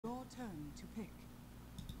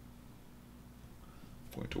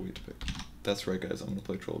Point to wait to pick. That's right, guys. I'm gonna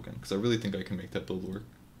play troll again because I really think I can make that build work.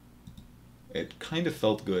 It kind of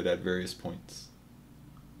felt good at various points.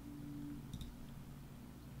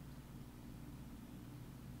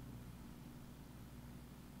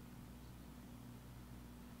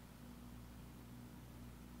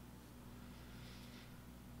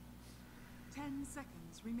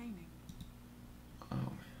 Seconds remaining. Oh.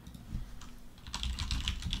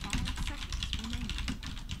 5 seconds remaining.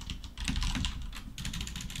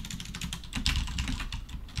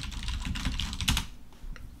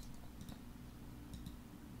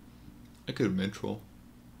 I could have mid troll.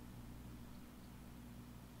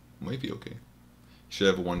 Might be okay. Should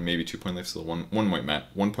have 1, maybe 2 point life steal.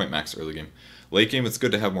 1 point max early game. Late game, it's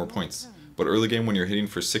good to have more points, but early game when you're hitting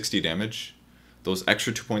for 60 damage, those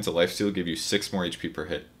extra 2 points of lifesteal give you 6 more HP per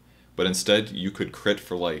hit. But instead, you could crit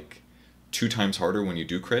for like 2 times harder when you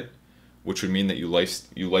do crit, which would mean that you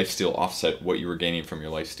lifesteal offset what you were gaining from your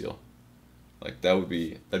lifesteal. Like that'd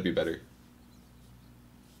be better.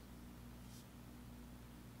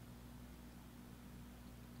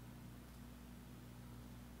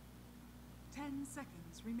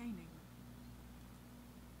 Seconds remaining.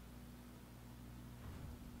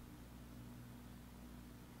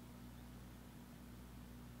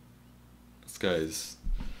 This guy's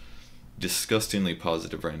disgustingly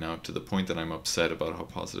positive right now to the point that I'm upset about how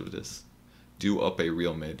positive it is. Do up a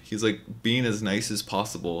real mid. He's like being as nice as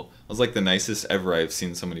possible. I was like the nicest ever I've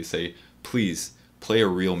seen somebody say, please play a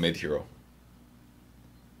real mid hero.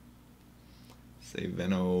 Say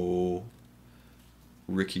Veno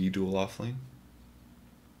Ricky dual offlane.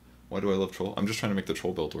 Why do I love troll? I'm just trying to make the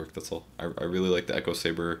troll build work, that's all. I really like the Echo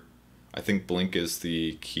Saber. I think Blink is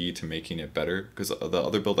the key to making it better, because the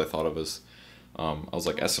other build I thought of was, I was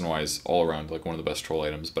like SNY's all around like one of the best troll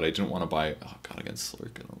items, but I didn't want to buy, oh god, against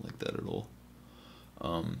Slurk, I don't like that at all.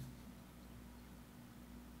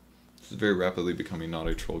 This is very rapidly becoming not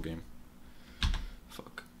a troll game.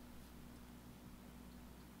 Fuck.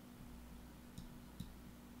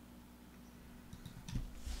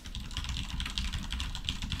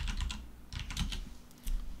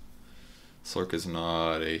 Slurk is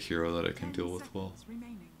not a hero that I can deal with well.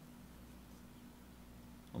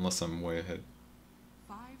 Unless I'm way ahead.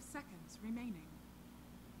 5 seconds remaining.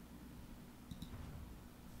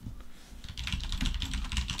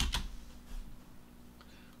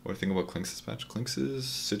 What do I think about Klinks' patch? Klinks is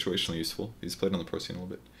situationally useful. He's played on the pro scene a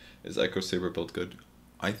little bit. Is Echo Saber built good?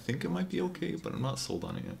 I think it might be okay, but I'm not sold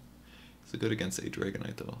on it yet. Is it good against a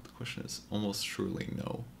Dragonite though? The question is almost surely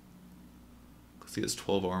no. Because he has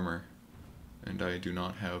 12 armor. And I do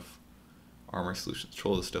not have armor solutions.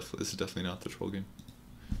 Troll is definitely not the troll game.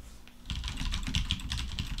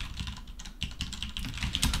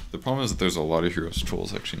 The problem is that there's a lot of heroes troll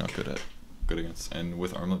is actually not good against. And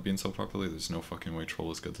with Armlet being so popular, there's no fucking way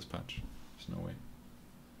troll is good this patch. There's no way.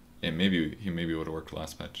 And he maybe would have worked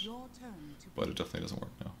last patch. But it definitely doesn't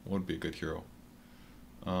work now. What would be a good hero?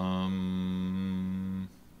 I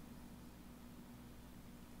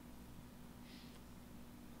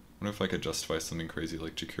wonder if I could justify something crazy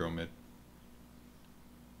like Jakiro mid.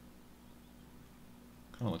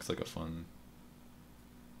 Kind of looks like a fun...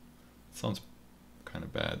 It sounds kind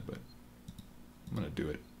of bad, but I'm gonna do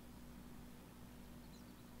it.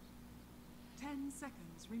 10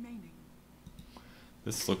 seconds remaining.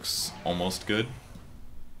 This looks almost good.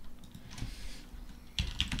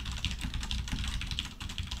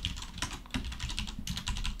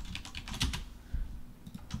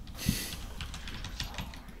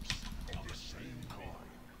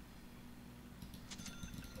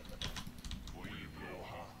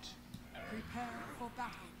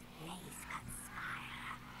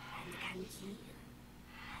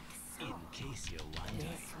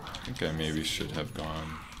 I think I maybe should have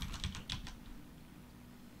gone.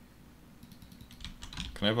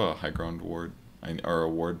 Can I have a high ground ward? Or a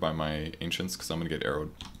ward by my ancients, because I'm gonna get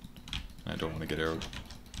arrowed. I don't want to get arrowed.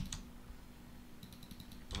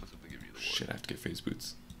 Shit, I have to get phase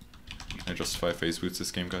boots. Can I justify phase boots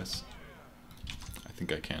this game, guys? I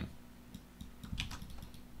think I can.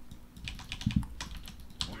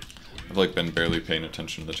 I've like been barely paying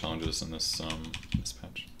attention to the challenges in this this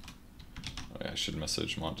patch. Oh yeah, I should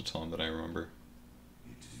message Mod to tell him that I remember.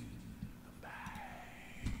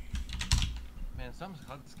 Man, some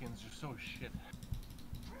HUD skins are so shit.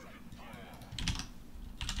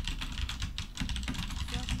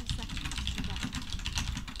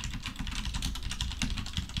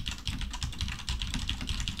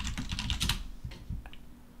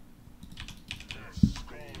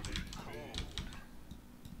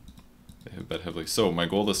 Bet heavily. So my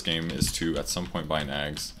goal this game is to at some point buy an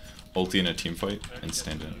Ags, ulti in a team fight, and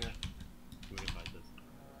stand in.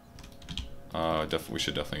 We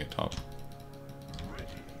should definitely get top.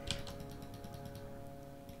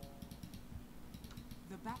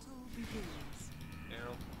 The battle begins.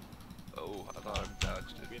 Arrow. Oh, I thought I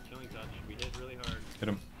dodged it. We had killing touch. We hit really hard. Hit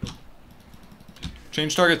him.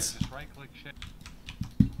 Change targets. Just right click shit.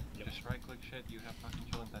 Yep. Just right click shit. You have fucking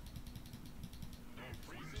killing that.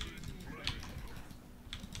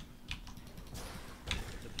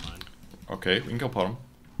 It's fine. Okay, we can kill bottom.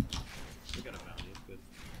 We got a bounty. It's good.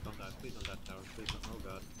 Don't die. Please don't die tower. Please don't. Oh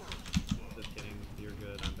god. Just kidding. You're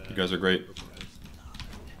good. I'm bad. You guys are great. Okay.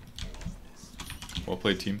 Well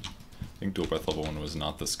played, team. I think dual breath level 1 was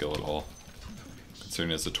not the skill at all.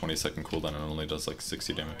 Considering it's a 20-second cooldown and it only does like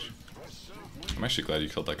 60 damage. I'm actually glad you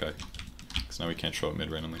killed that guy. Because now we can't show up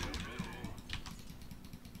mid randomly.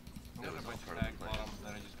 There's a bunch of tag bottom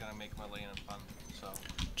that are just gonna make my lane fun. So.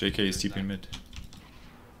 JK is TPing mid.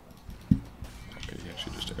 Okay, he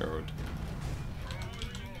actually just arrowed.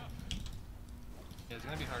 Yeah, it's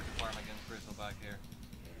gonna be hard to farm against Crystal back here.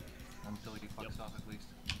 Until he fucks off at least.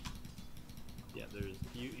 Yeah, there's.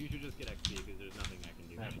 You should just get XP because there's nothing I can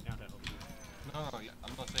do Yeah. right now to help you. No, yeah,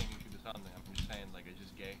 I'm not saying you should do something. I'm just saying like it's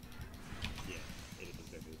just gay. Yeah, it is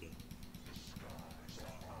exactly the game.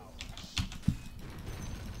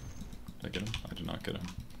 Did I get him? I did not get him.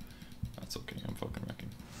 That's okay, I'm fucking wrecking.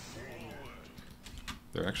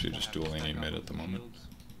 They're actually just dueling a mid at the moment.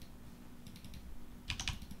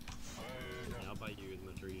 Yeah, I'll buy you as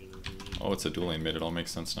much regen as you need. Oh, it's a dueling mid, it all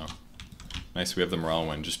makes sense now. Nice, we have the morale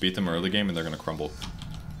win. Just beat them early game and they're gonna crumble.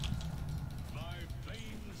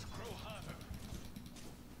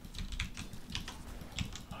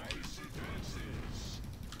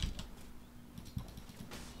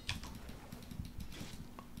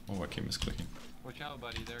 Oh, I keep misclicking. Watch out,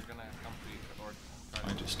 buddy. They're gonna come for you or try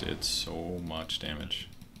I to. just did so much damage.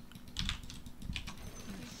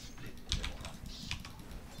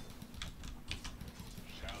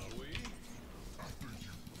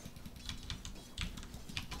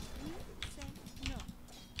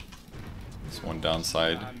 There's one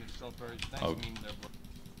downside. Still Purge. Nice Oh. meme there, bro.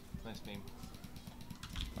 Nice meme.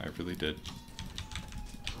 I really did.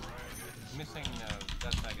 Missing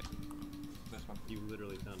that faggot. This one. You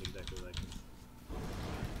literally sound exactly like him.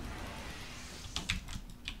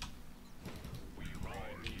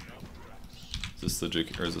 Is this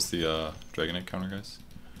the or is this the Dragonite counter, guys?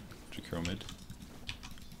 Jakiro mid.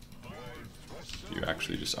 You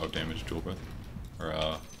actually just outdamage dual breath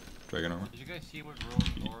or dragon armor. Did you guys see what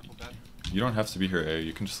Ruin Oracle did? You don't have to be here, A.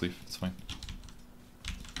 You can just leave. It's fine.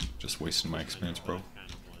 Just wasting my experience, bro. Kind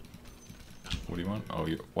of one. What do you want? Oh,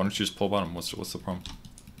 why don't you just pull bottom? What's the problem?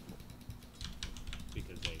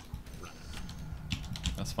 Because they run.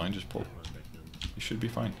 That's fine. Just pull. More victims. You should be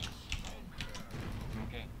fine.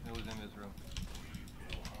 Okay, it was in this room.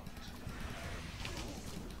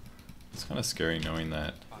 It's kind of scary knowing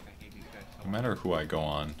that Fuck, I hate these guys so no much. matter who I go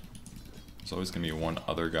on, there's always gonna be one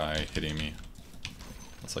other guy hitting me.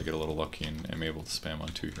 Unless I get a little lucky and am able to spam on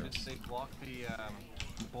 2 heroes. They blocked the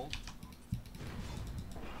bolt.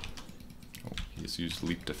 Oh, he's used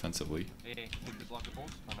leap defensively. Hey, did they block the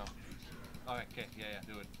bolt or no? Oh, okay, yeah,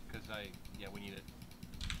 do it. Cause we need it.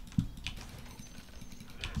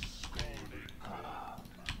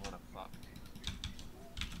 What a fuck.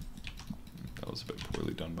 That was a bit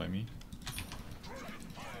poorly done by me.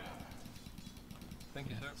 Thank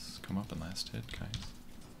you, sir. Yes, come up and last hit, guys.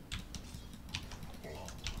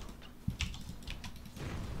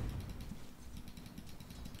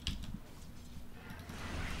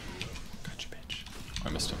 Gotcha, bitch. I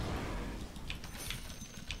missed him.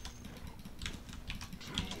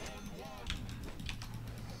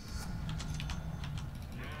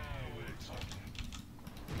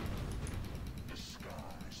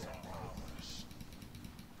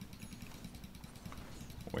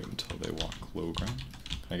 Wait until they walk low ground.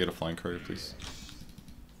 Can I get a flying courier, please?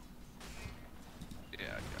 Yeah,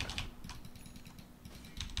 I got it.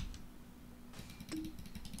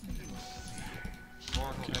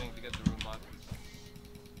 Oracle Okay. trying to get the room bot.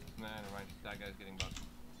 Nah, never mind. That guy's getting bot.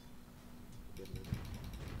 Goodness.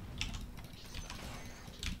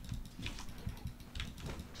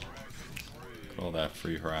 Got all that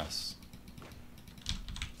free harass.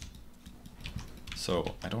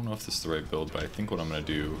 So, I don't know if this is the right build, but I think what I'm going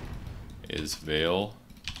to do is Veil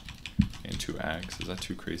into Axe. Is that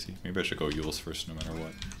too crazy? Maybe I should go Yule's first no matter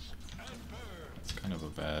what. That's kind of a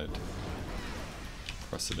bad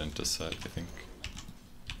precedent to set, I think.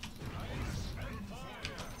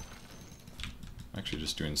 I'm actually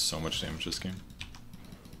just doing so much damage this game.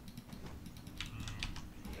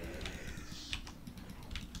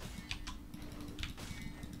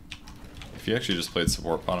 If he actually just played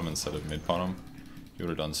support bottom instead of mid bottom, he He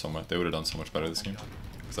would have done so much. They would have done so much better this game.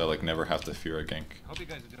 Because I like never have to fear a gank. Hope you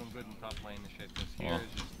guys are doing good in top lane and shit, because here Well. is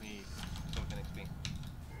just me soaking XP.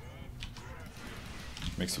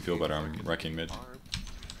 Makes you feel better. I'm wrecking mid.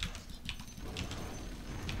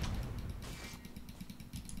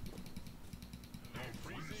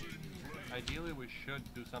 Ideally, we should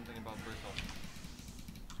do something about Bristle.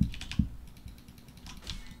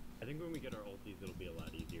 I think when we get our ultis, it'll be a lot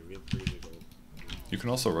easier. We have 3 big ults. You can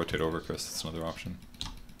also rotate over, Chris. That's another option.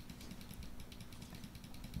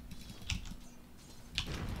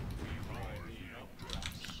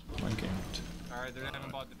 One game. Alright, they're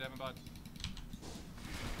devin bot, they're devin bot.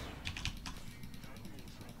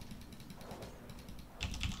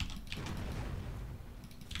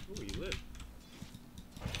 Ooh, you live.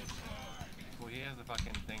 Well, he has the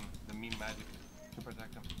fucking thing, the meme magic to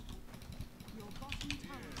protect him. Your bottom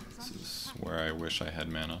tower is This under is attack. where I wish I had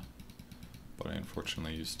mana. But I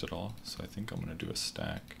unfortunately used it all. So I think I'm going to do a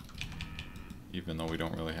stack. Even though we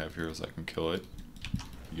don't really have heroes that can kill it.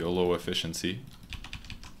 YOLO efficiency.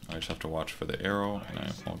 I just have to watch for the arrow, and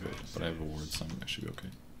I'm all good. But I have a ward, so I should be okay.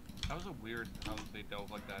 That was a weird how they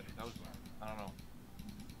dove like that. That was, I don't know.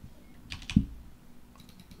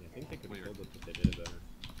 Yeah, I think they could have Weird. killed us if they did it better.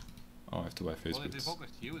 Oh, I have to buy face Well, if they boots.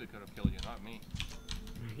 focused you, they could have killed you, not me.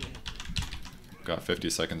 Yeah. Got 50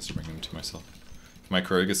 seconds to bring him to myself. If my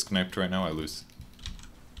career gets sniped right now, I lose.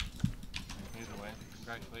 Either way,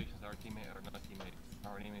 congratulations, our teammate, or not teammate,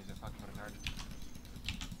 our teammate is a fucking retarded.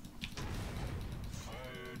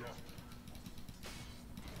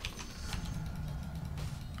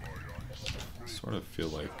 I sort of feel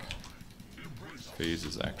like phase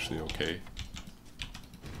is actually okay.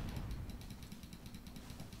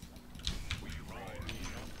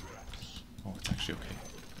 Oh, it's actually okay.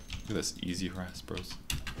 Look at this easy harass, bros.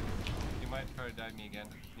 You might try to dive me again.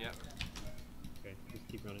 Yep. Okay, just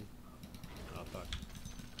keep running. Oh, fuck.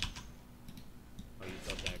 Oh, you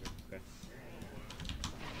saw dagger. Okay.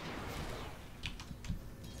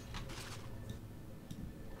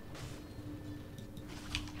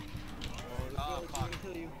 Oh, fuck.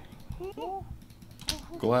 Kill you.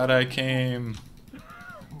 Glad I came.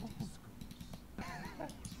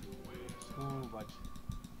 Ooh, but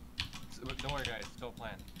don't worry, guys. Still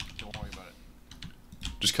plan. Don't worry about it.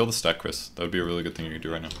 Just kill the stack, Chris. That would be a really good thing you could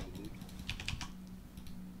do right now.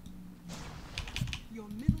 Your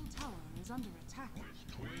middle tower is under attack.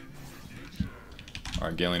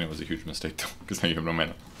 Alright, Galen, it was a huge mistake though, because now you have no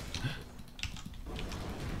mana.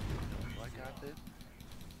 I got it.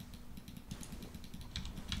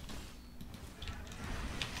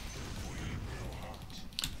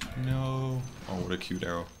 No. Oh, what a cute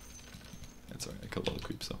arrow. It's alright, I killed all the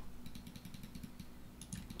creeps though.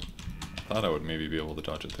 I thought I would maybe be able to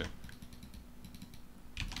dodge it there.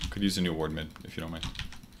 Could use a new ward mid, if you don't mind.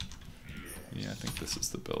 Yeah, I think this is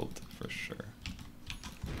the build, for sure.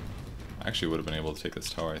 I actually would have been able to take this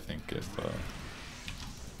tower, I think, if, oh, Your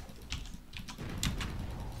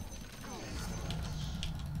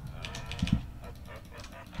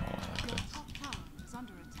okay. top tower is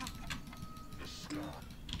under attack.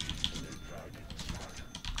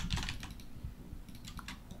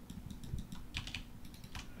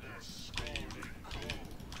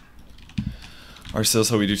 Alright, so that's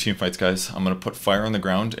how we do team fights, guys. I'm gonna put fire on the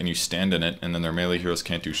ground, and you stand in it, and then their melee heroes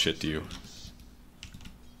can't do shit to you.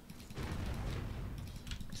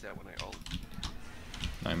 Is that when I ult?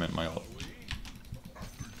 I meant my ult.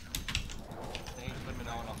 They need to put me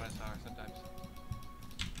down off SR sometimes.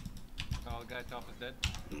 Oh, the guy top is dead.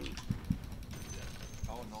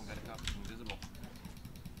 Oh no, guy top is invisible.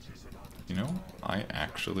 You know, I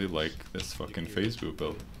actually like this fucking phase boot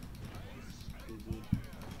build.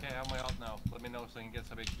 Okay, I have my ult now. Let me know so I can get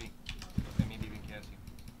some HP. And maybe even catch you.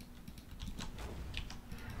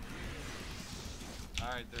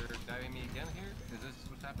 Alright, they're diving me again here? Is this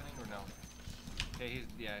what's happening or no? Okay,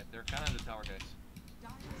 yeah, they're kind of the tower guys.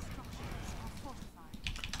 Dire structures are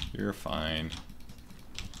fortified. You're fine.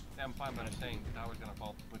 Yeah, I'm fine, but I'm saying the tower's gonna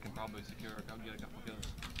fall. We can probably secure it. I'll get a couple kills.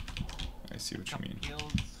 I see what you Couple mean.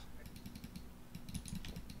 kills.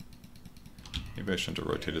 Maybe I shouldn't have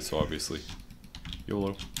rotated so obviously.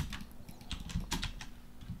 YOLO.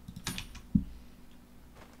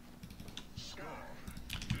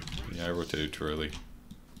 Yeah, I rotated too early.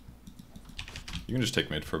 You can just take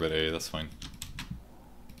mid for a bit, A, that's fine.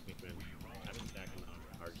 I've been stacking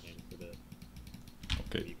on hard cannon for the.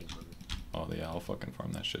 Okay. You can farm it. Oh yeah, I'll fucking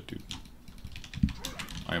farm that shit, dude.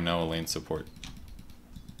 I am now a lane support.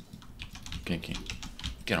 Ganking.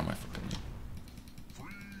 Get on my fucking lane.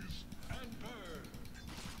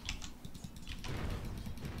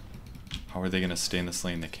 How are they gonna stay in this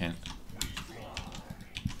lane? They can't.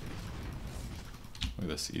 Look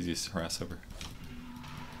at this, easiest harass ever.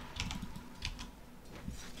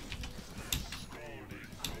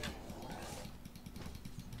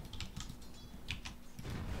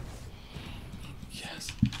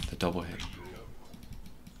 Yes, the double hit.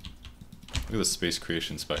 Look at the space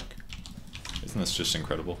creation spec. Isn't this just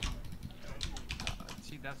incredible?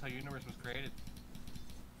 See, that's how universe was created.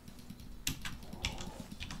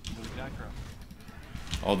 With Jakiro.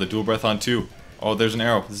 Oh, the dual breath on 2. Oh, there's an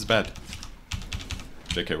arrow. This is bad.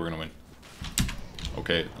 JK, we're gonna win.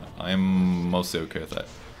 Okay, I'm mostly okay with that.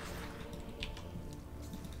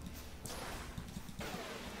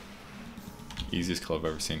 Easiest kill I've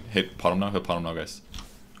ever seen. Hit pot him now, guys.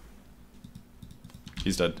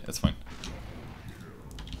 He's dead, it's fine.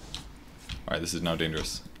 Alright, this is now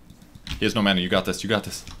dangerous. He has no mana, you got this, you got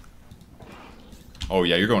this. Oh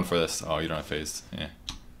yeah, you're going for this. Oh, you don't have phase. Yeah.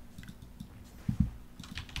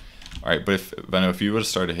 Alright, but if Veno, if you would have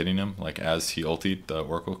started hitting him like as he ultied the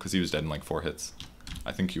Oracle, because he was dead in like 4 hits,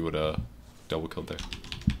 I think you would have double killed there.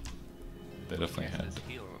 They definitely had. He's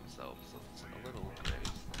healing himself, so it's a little crazy.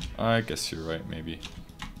 I guess you're right, maybe.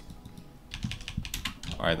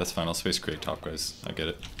 Alright, that's fine. I'll space create top, guys. I get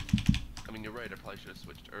it. I mean, you're right, I probably should have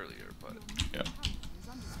switched earlier, but... Yeah.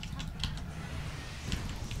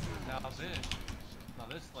 Now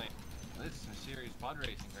this lane, this is some serious pod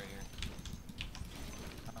racing right here.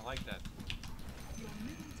 I like that. Your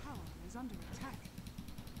middle tower is under attack.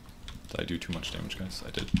 Did I do too much damage, guys? I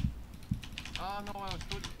did. Oh no, I was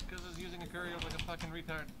good because I was using a courier like a fucking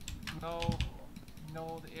retard. No,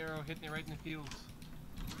 no, the arrow hit me right in the fields.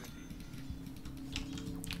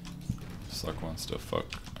 Suck wants to fuck.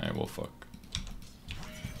 I will fuck.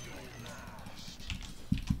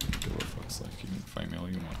 Give a fuck's like. You can fight me all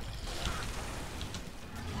you want.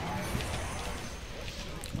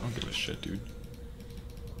 I don't give a shit, dude.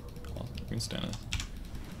 You can stand it.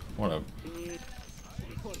 What up?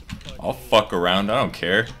 I'll fuck around. I don't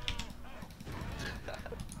care.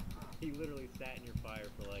 He literally sat in your fire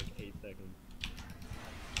for like 8 seconds.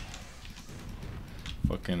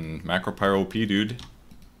 Fucking macro pyro OP, dude.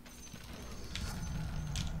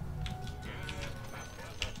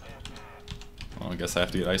 Well, I guess I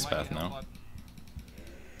have to get ice path now.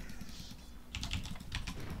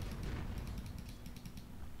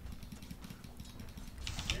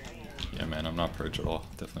 Yeah, man, I'm not Purge at all.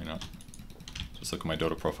 Definitely not. Just look at my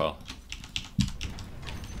Dota profile.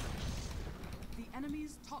 The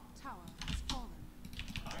enemy's top tower has fallen.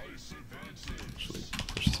 Actually,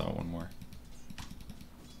 push this out one more.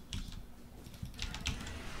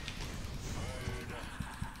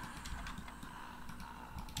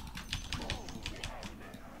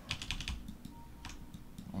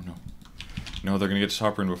 Oh no. No, they're gonna get to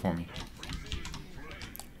top rune before me.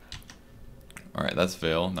 Alright, that's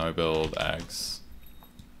Veil. Now I build Ags.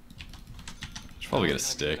 Should probably get a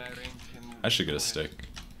stick. I should get a stick.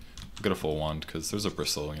 I'll get a full wand, because there's a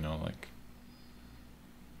bristle, you know, like...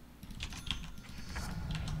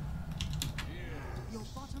 Your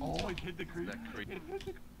bottom Oh, tower it hit the creep. That creep. It hit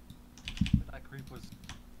the... That creep was...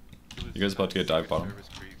 it was You guys about to get dive bottom? Service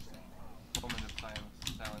creep. moment of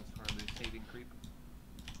silence for the saving creep.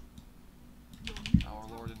 Our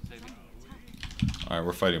Lord and Savior. Alright,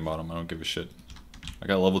 we're fighting bottom. I don't give a shit. I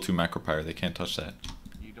got level 2 macro pyre. They can't touch that.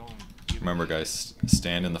 You don't give Remember, guys,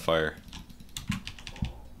 stand in the fire.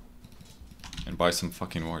 And buy some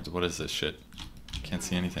fucking wards. What is this shit? Can't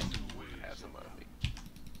see anything. Have them on me.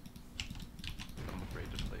 I'm afraid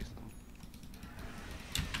to place them.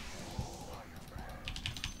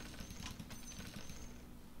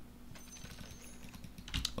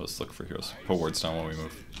 Let's look for heroes. Put wards down while we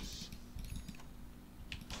move.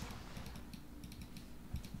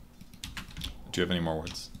 Do you have any more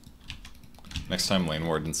wards? Next time lane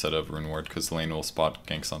ward instead of rune ward, because the lane will spot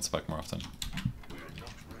ganks on spec more often.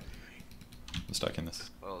 I'm stacking this.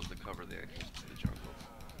 Well, to cover the entrance to the jungle.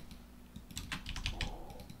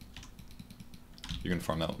 You can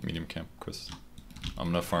farm that medium camp, Chris. I'm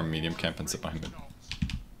gonna farm medium camp and sit behind it.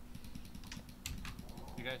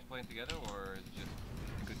 You guys playing together, or is it just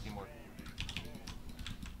a good teamwork?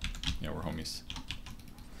 Yeah, we're homies.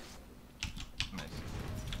 Nice.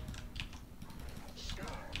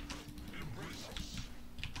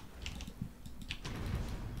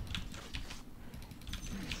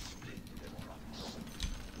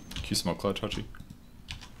 Q smoke cloud, Chachi.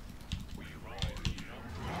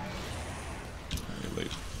 You're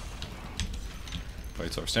late.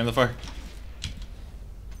 Fight's over. Stand in the fire.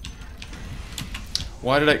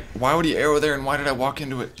 Why would he arrow there and why did I walk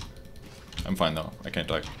into it? I'm fine though. I can't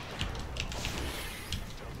die.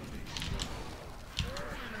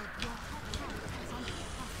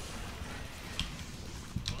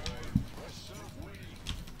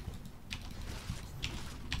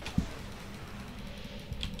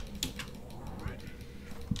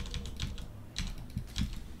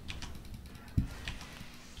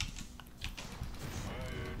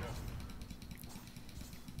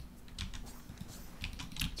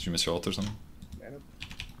 Did you miss your ult or something?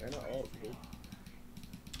 Mana ult, dude.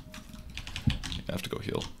 You have to go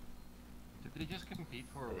heal. Did they just compete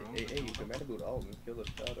for a room? Hey, you can mana boot ult and kill the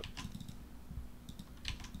shadow.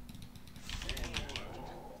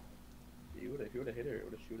 If you would've hit her, it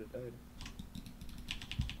would've shoot died.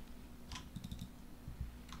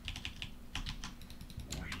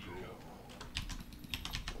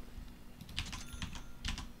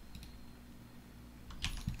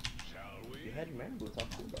 You had mana boots off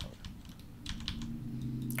cooldown.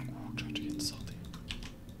 Oh, trying to get salty.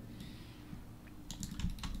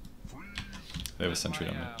 They have a sentry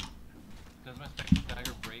on me. Does my Spectre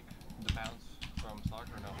Dagger break the bounce from Slark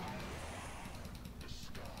or no?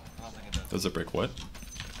 I don't think it does. Does it break what?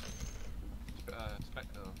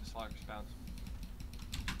 Slark's bounce.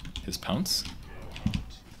 His pounce?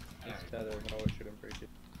 Yeah. Tether, no, it shouldn't break it.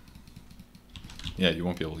 Yeah, you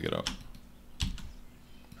won't be able to get out.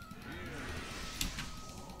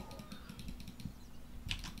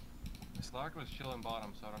 Slark was chilling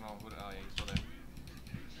bottom, so I don't know who. Oh yeah, he's still there.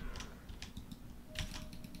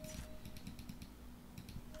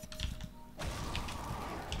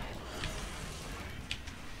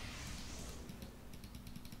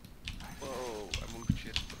 Whoa, I moved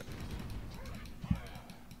shit.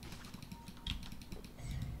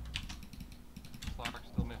 Slark's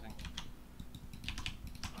still missing.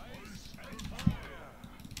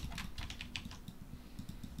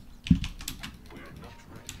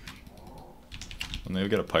 When they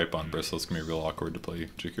get a pipe on Bristle, it's gonna be real awkward to play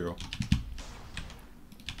Jakiro.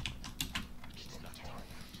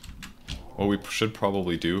 What we should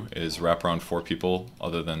probably do is wrap around 4 people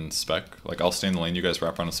other than Spec. Like, I'll stay in the lane, you guys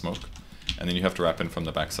wrap around and smoke. And then you have to wrap in from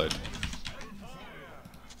the backside.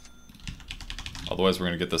 Otherwise we're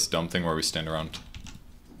gonna get this dumb thing where we stand around.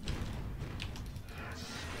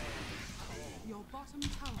 Your bottom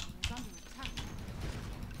tower is under attack.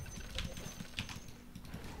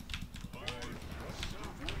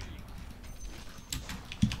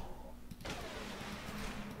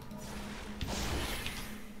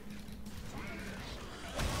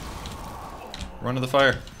 Run to the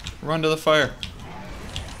fire! Run to the fire!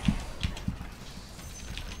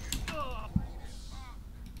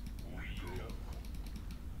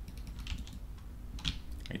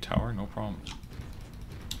 A tower? No problem.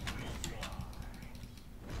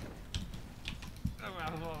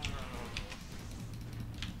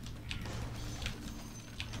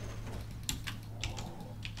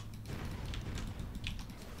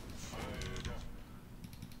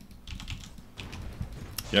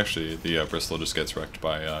 Yeah, actually, the Bristle just gets wrecked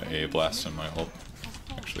by a blast and my ult.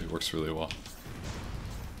 Actually, works really well.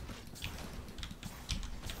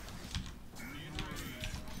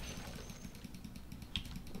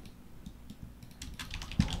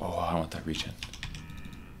 Oh, I want that regen.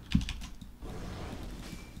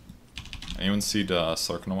 Anyone see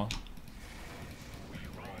Slark in a while?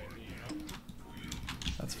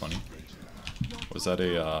 That's funny. Was that a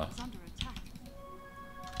Is under attack.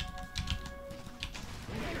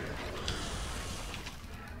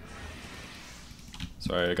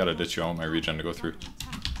 Sorry, I gotta ditch you. I want my regen to go through.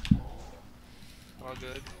 All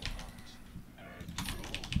good.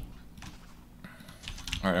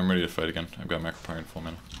 Alright, I'm ready to fight again. I've got Macro Power and full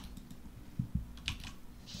mana.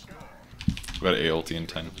 I've got A ulti in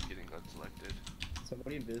 10. Getting unselected.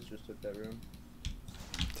 Somebody in Biz just took that room.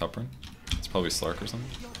 Top run? It's probably Slark or something.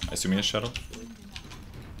 I assume he has Shadow.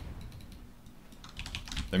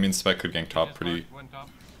 That means Spec could gank top pretty... One top.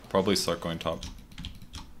 Probably Slark going top.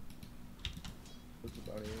 What's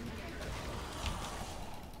the body room?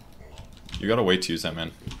 You gotta wait to use that,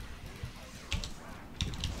 man.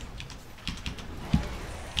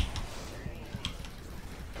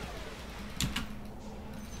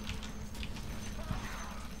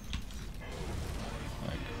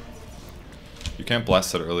 Like, you can't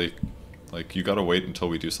blast it early. Like, you gotta wait until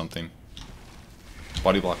we do something.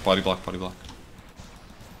 Body block, body block, body block.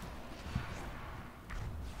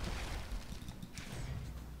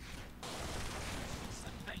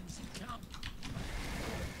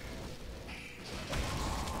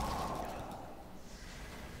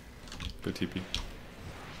 Good TP.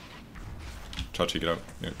 Chachi, get out.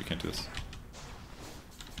 No, you can't do this.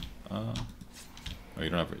 Oh, you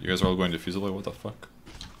don't have. You guys are all going diffusable. What the fuck?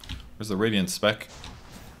 Where's the Radiant Spec?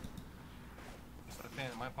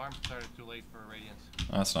 My farm started too late for Radiance.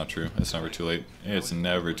 That's not true. It's never too late. It's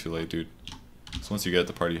never too late, dude. So once you get it,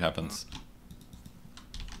 the party happens.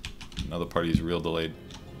 Now the party's real delayed.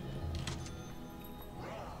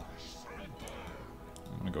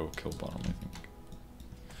 I'm gonna go kill bottom, I think.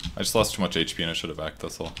 I just lost too much HP and I should have backed,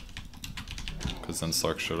 that's all. Because then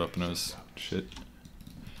Slark showed up and it was shit.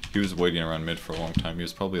 He was waiting around mid for a long time. He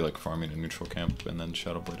was probably like farming a neutral camp and then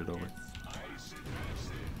shadow bladed over.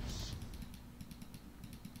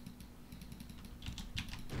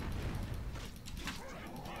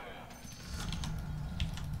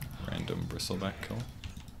 Random bristleback kill.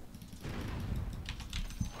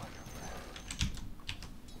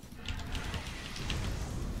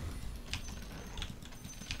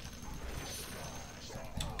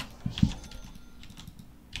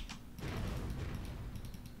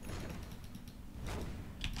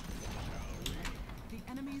 The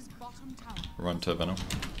enemy's bottom tower. Run to Venom.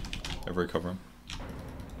 Ever recover him.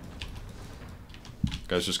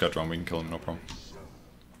 Guys just got drawn, we can kill him, no problem.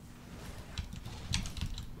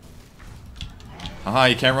 Haha,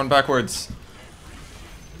 you can't run backwards!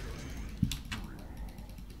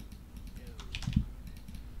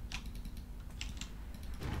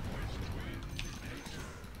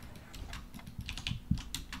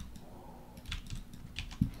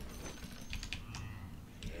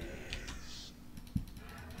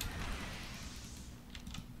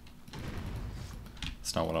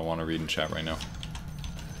 That's not what I want to read in chat right now.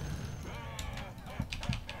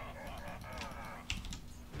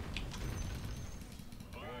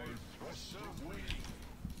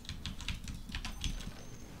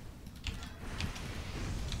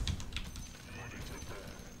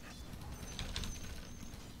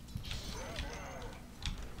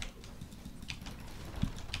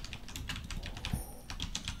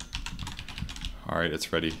 Alright,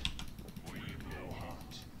 it's ready.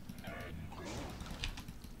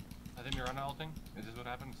 I think Mirana ulting. Is this what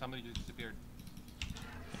happened? Somebody just disappeared.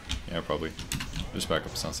 Yeah, probably. Just back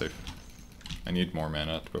up, sounds safe. I need more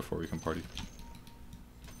mana before we can party.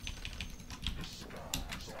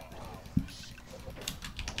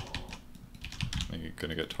 I think you're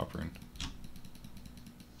gonna get top rune.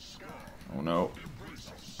 Oh no.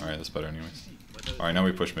 Alright, that's better anyways. Alright, now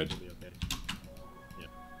we push mid.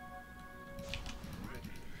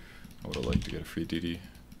 I would have liked to get a free DD.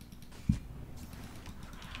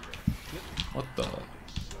 What the?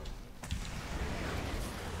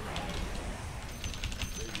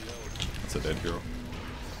 That's a dead hero.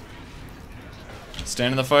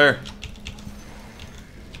 Stand in the fire!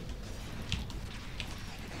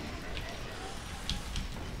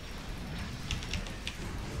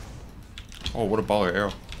 Oh, what a baller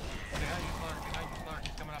arrow. Behind you, Clark.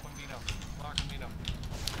 He's coming up on Vino. Clark and Vino.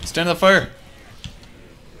 Stand in the fire!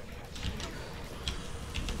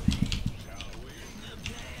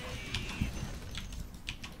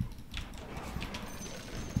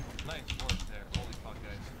 Nice work there. Holy fuck,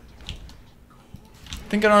 guys.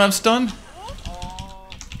 Think I don't have stun?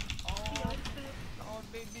 Oh,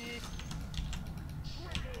 baby.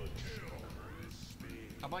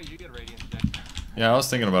 How about you get radiant, Jack? Yeah, I was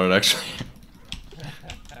thinking about it actually. Dark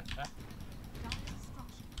structures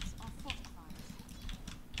are fortified.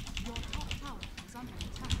 Your top tower is under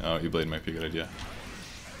attack. Oh, E-Blade might be a good idea.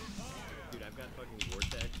 Dude, I've got fucking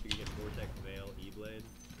Vortex. You can get Vortex Veil, E-Blade.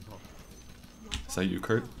 Oh. Is that you,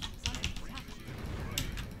 Kurt?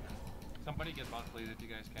 Somebody get bot, please, if you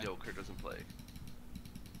guys can. Yo, Kurt doesn't play.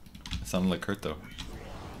 It sounded like Kurt though.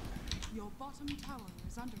 Your bottom tower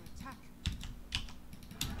is under attack.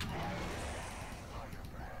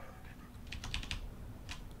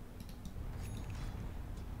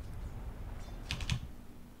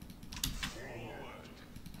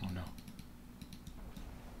 Oh no.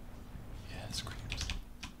 Yeah, it's creeps.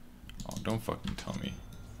 Oh, don't fucking tell me.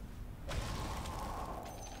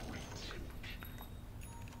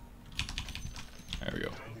 There we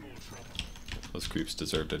go. Those creeps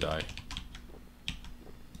deserve to die.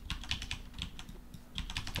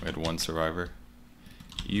 We had one survivor.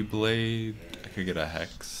 E-Blade. I could get a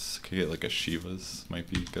Hex. I could get like a Shiva's. Might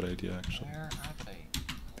be a good idea actually. Where are they?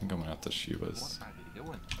 I think I'm gonna have to Shiva's. What are they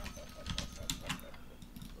doing?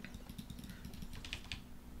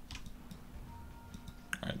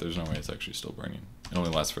 Alright, there's no way it's actually still burning. It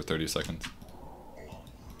only lasts for 30 seconds.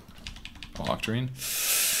 Oh, Octarine?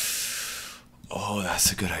 Oh,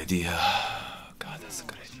 that's a good idea. God, that's a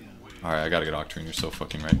good idea. Alright, I gotta get Octarine. You're so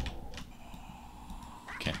fucking right.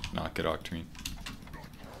 Can't not get Octarine.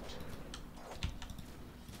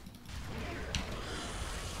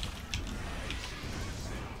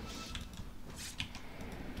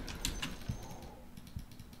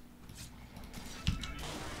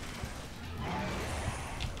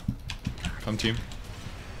 Come team.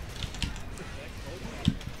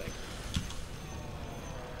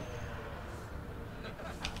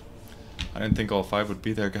 I didn't think all 5 would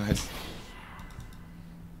be there, guys.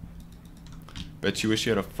 Bet you wish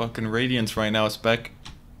you had a fucking Radiance right now, Spec.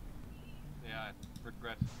 Yeah,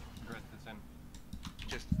 regret this in.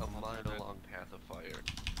 Just a mile-long path of fire.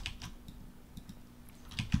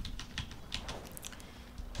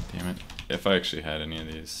 if I actually had any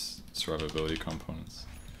of these survivability components.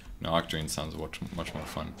 No, Octarine sounds much more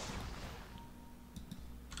fun.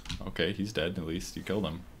 Okay, he's dead at least. You killed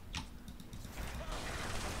him.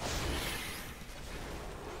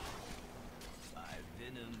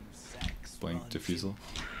 Blink diffusal.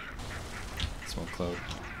 Smoke cloud.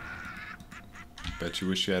 Bet you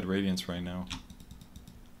wish you had radiance right now.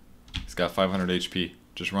 He's got 500 HP.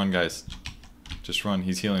 Just run, guys. Just run.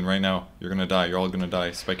 He's healing right now. You're gonna die. You're all gonna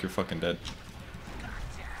die. Spike, you're fucking dead.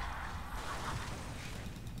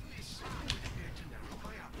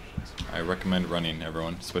 I recommend running,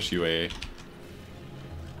 everyone, especially UAA.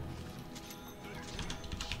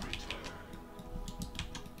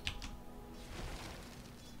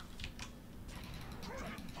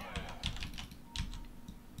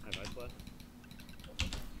 I have ice left.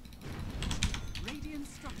 Radiant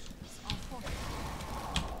structures are fortified.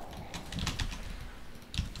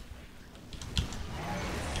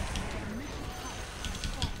 Your middle tower has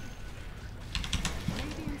fallen.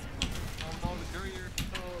 Radiant's fortified. Oh no, the courier.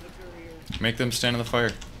 Oh, the courier. Make them stand in the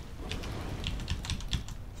fire.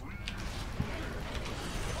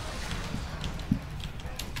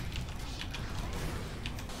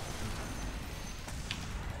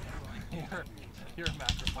 You're a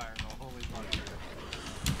macro fire, no, holy fuck.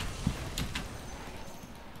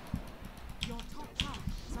 Your top tower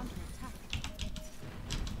is under attack.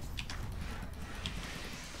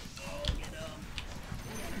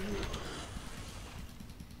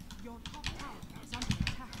 Your top tower is under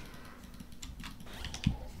attack.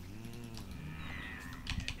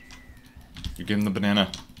 You give him the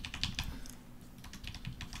banana.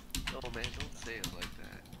 Oh man, don't say it like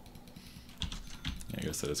that. Yeah, I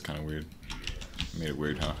guess that is kind of weird. Made it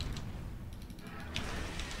weird, huh?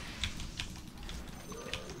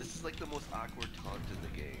 This is like the most awkward taunt in the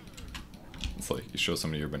game. It's like you show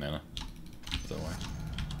somebody your banana. Is that why?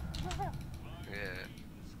 Yeah.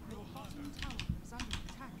 Your bottom tower is under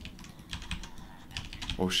attack.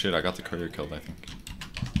 Oh shit, I got the courier killed, I think.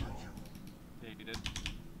 Yeah, you did.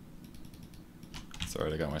 It's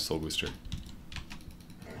alright, I got my soul booster.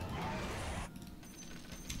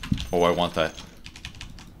 Oh, I want that. Fine.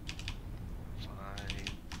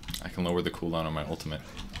 I can lower the cooldown on my ultimate.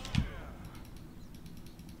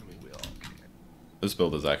 I mean, we all can. This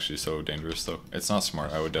build is actually so dangerous though. It's not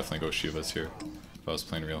smart. I would definitely go Shivas here if I was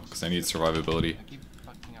playing real, because I need survivability. I keep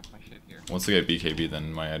fucking up my shit here. Once I get BKB,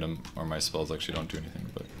 then my item or my spells actually don't do anything,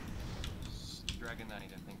 but Dragon Knight,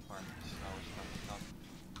 I think, farm.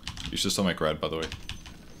 Stuff. you should still make red, by the way.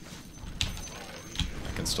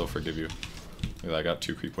 I can still forgive you. Look at that, I got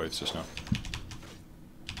 2 creep waves just now.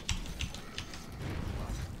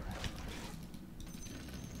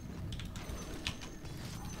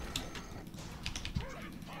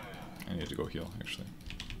 I need to go heal, actually.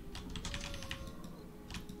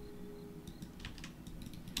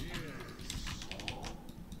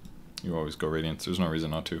 You always go Radiant, there's no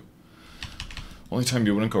reason not to. Only time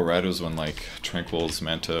you wouldn't go Red was when like Tranquil's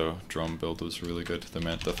Manta Drum build was really good.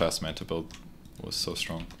 The fast Manta build was so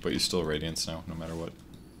strong. But you still Radiance now, no matter what.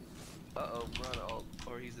 Uh-oh, run ult,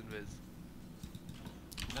 or he's invis.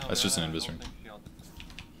 No, That's just an I don't invis ring. think she ulted.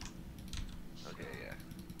 Okay, yeah.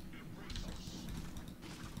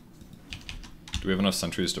 Do we have enough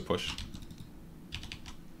sentries to push?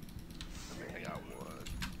 I got one.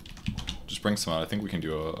 Just bring some out. I think we can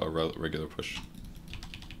do a regular push.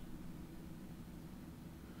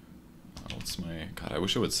 What's my... God, I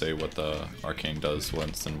wish it would say what the Arcane does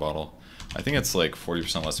once in bottle. I think it's like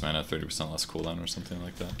 40% less mana, 30% less cooldown or something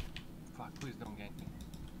like that. Fuck, please don't gank me.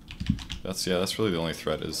 That's, yeah, that's really the only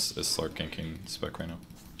threat is Slark ganking spec right now.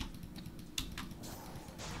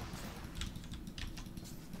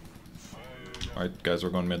 Alright guys, we're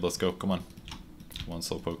going mid, let's go, come on. Come on,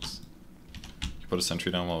 slow pokes. You put a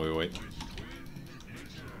sentry down while we wait.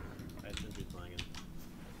 I had sentries flying in.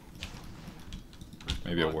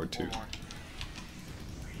 Maybe a ward too. One more.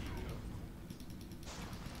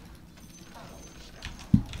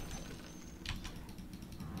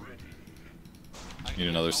 I Need can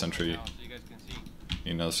another use sentry. now, so you guys can see.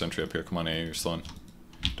 Need another sentry up here, come on A, you're slowing.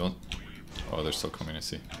 Don't... Oh, they're still coming, I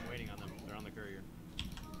see. I'm waiting on them. They're on the courier.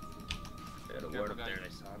 They had a Careful, ward up guys. there and I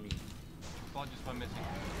saw me. Ball just went missing.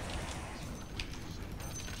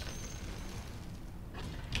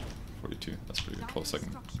 42, that's pretty good, 12 Dire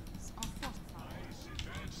seconds. structures are fortified.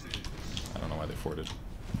 I don't know why they forwarded.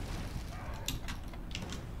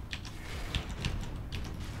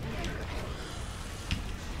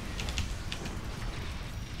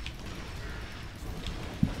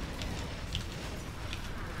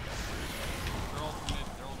 They're all mid,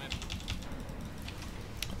 they're all mid.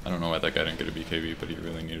 I don't know why that guy didn't get a BKB, but he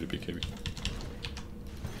really needed a BKB.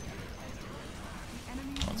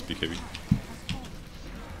 BKB.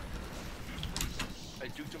 I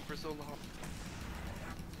duked him for so long.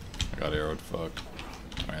 I got arrowed, fuck.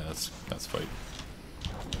 Alright, that's fight.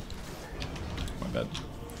 My bad.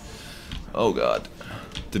 Oh god.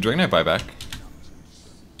 Did Dragon Knight buy back?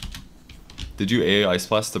 Did you AA Ice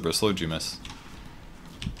Blast the Bristle or did you miss?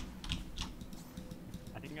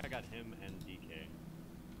 I think I got him and DK.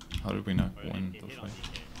 How did we not Or win it the hit on fight?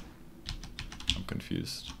 DK. I'm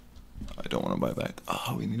confused. I don't want to buy back.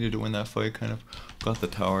 Oh, we needed to win that fight, kind of. Got the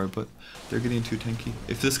tower, but they're getting too tanky.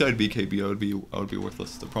 If this guy had BKB, I would be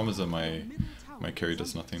worthless. The problem is that my carry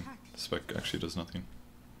does nothing. The spec actually does nothing.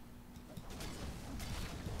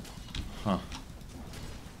 Huh.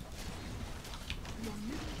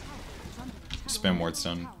 Spam wards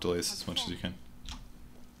down delays as much as you can.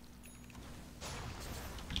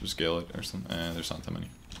 Just gale it or something. There's not that many.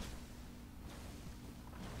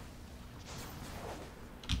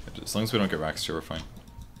 As long as we don't get racks here, we're fine.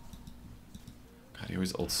 God, he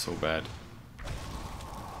always ults so bad.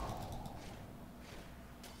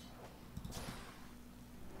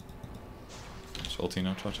 Just ulting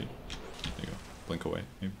now, Chachi. There you go. Blink away,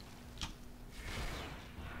 maybe.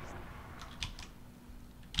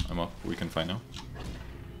 I'm up. We can fight now.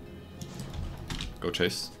 Go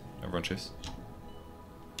chase. Everyone chase.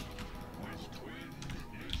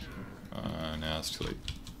 Nah, it's too late.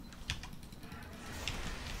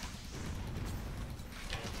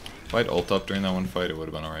 If I'd ult up during that one fight, it would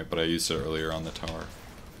have been alright, but I used it earlier on the tower.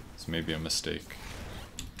 It's maybe a mistake.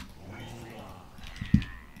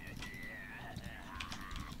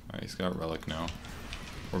 Alright, he's got Relic now.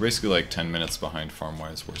 We're basically like 10 minutes behind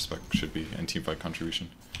farm-wise where Spec should be, and teamfight contribution.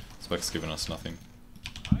 Spec's giving us nothing.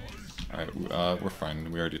 Alright, we're fine.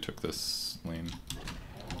 We already took this lane.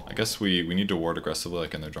 I guess we need to ward aggressively,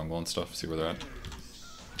 like in their jungle and stuff, see where they're at.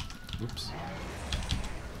 Oops.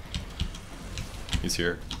 He's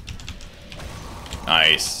here.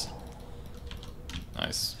 Nice.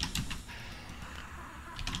 Nice.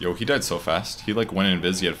 Yo, he died so fast. He like went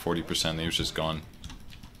invis, he had 40%, and he was just gone.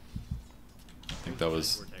 I think that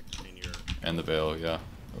was... And the Veil, yeah.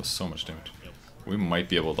 That was so much damage. Yep. We might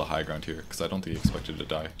be able to high ground here, because I don't think he expected to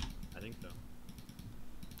die. I think so.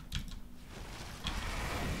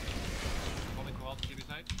 Holding cool to TV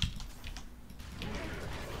side.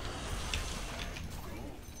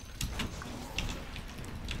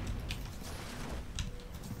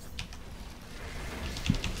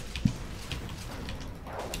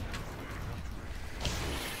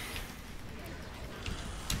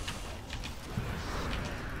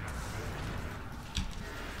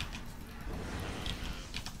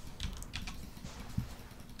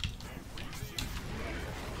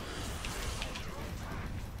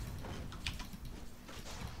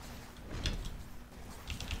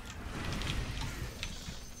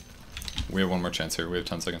 We have one more chance here. We have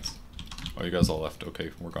 10 seconds. Oh, you guys all left.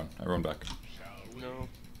 Okay, we're gone. Everyone back. No.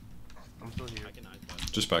 I'm still here. I can ice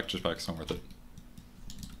that. Just back, just back. It's not worth it.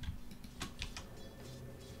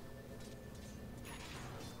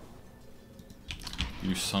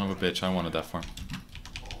 You son of a bitch. I wanted that farm.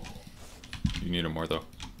 You need it more, though.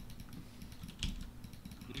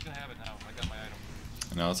 You can have it now. I got my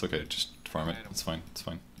item. No, it's okay. Just farm it. It's fine. It's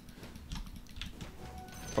fine.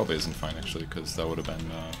 Probably isn't fine, actually, because that would have been...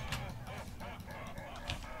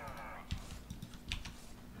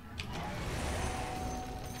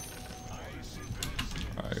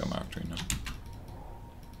 Alright, I got my Octarine now.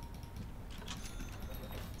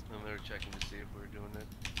 I'm checking to see if we're doing it.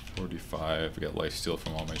 45. I got lifesteal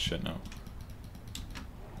from all my shit now.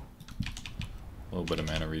 A little bit of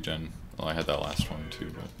mana regen. Well, I had that last one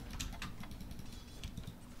too, but...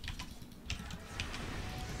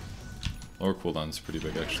 Lower cooldown's pretty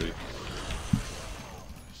big, actually.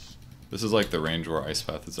 This is like the range where Ice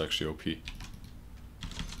Path is actually OP.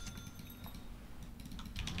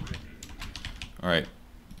 Alright.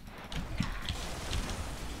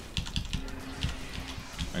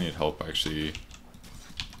 I need help, actually.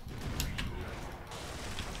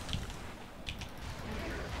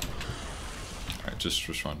 Alright,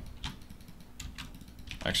 just run.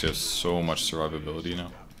 I actually have so much survivability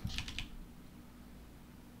now.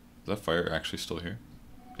 Is that fire actually still here?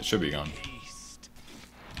 It should be gone.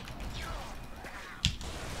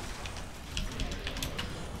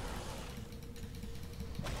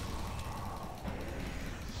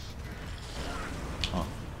 Huh.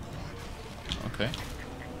 Okay.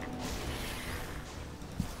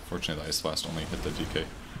 Fortunately, the Ice Blast only hit the DK.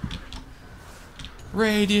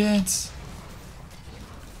 Radiance!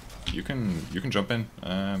 You can jump in?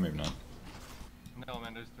 Maybe not. No,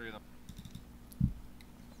 man, there's 3 of them.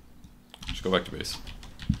 Go back to base.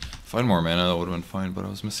 If I had more mana, that would have been fine, but I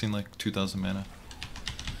was missing like 2,000 mana.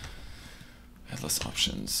 I had less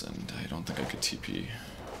options, and I don't think I could TP.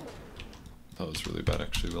 That was really bad,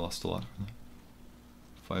 actually. We lost a lot.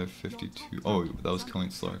 552. Oh, that was killing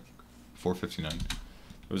Slark. 459.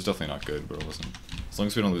 It was definitely not good, but it wasn't. As long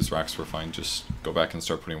as we don't lose racks, we're fine. Just go back and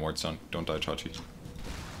start putting wards down. Don't die, Chachi.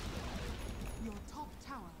 Your top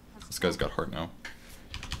tower has This guy's got heart now.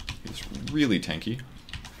 He's really tanky.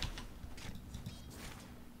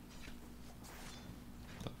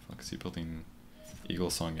 What the fuck is he building? Eagle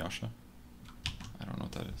Song Yasha? I don't know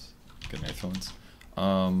what that is. Getting earphones.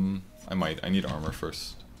 I might. I need armor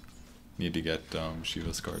first. Need to get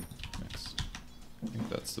Shiva's card next. I think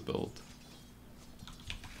that's the build.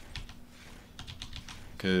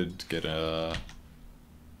 Could get a...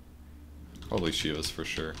 Probably Shiva's for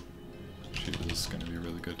sure. Shiva's gonna be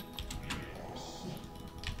really good.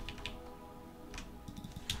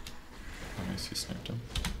 Oh, nice, he sniped him.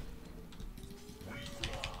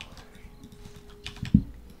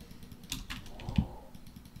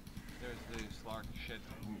 There's the Slark shit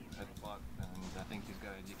at the bot, and I think he's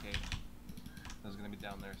got a DK. That's gonna be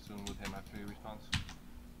down there soon with him after he respawns.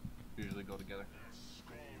 Usually go together.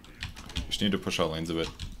 You just need to push out lanes a bit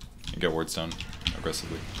and get wards down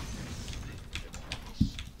aggressively.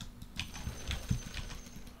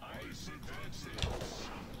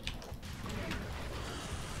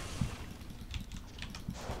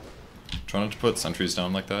 Try not to put sentries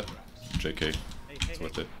down like that. JK, it's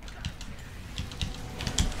worth it.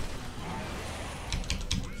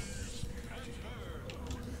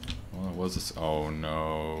 What was this? Oh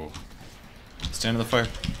no. Stand in the fire.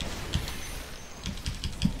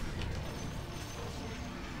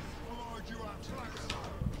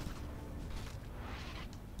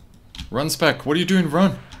 Run, Spec. What are you doing?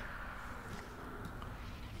 Run.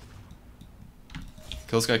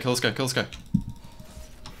 Kill this guy, kill this guy, kill this guy.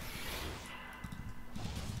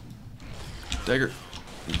 Dagger.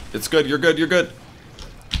 It's good, you're good, you're good.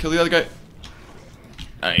 Kill the other guy.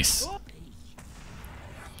 Nice.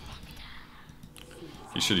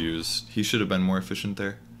 He should have been more efficient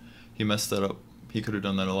there. He messed that up. He could have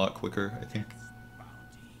done that a lot quicker, I think.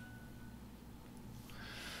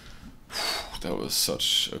 That was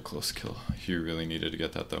such a close kill. He really needed to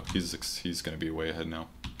get that though. He's gonna be way ahead now.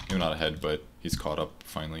 Maybe not ahead, but he's caught up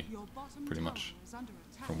finally, your bottom pretty tower much, is under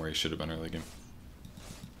attack. from where he should have been early game.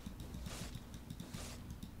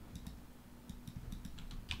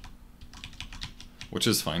 Which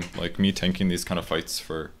is fine. Like, me tanking these kind of fights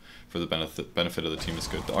for the benefit of the team is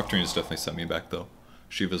good. The Octarine has definitely set me back though.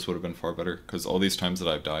 Shiva's would have been far better, because all these times that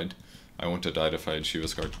I've died, I wouldn't have died if I had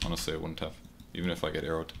Shiva's card. Honestly, I wouldn't have. Even if I get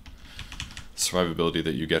arrowed. Survivability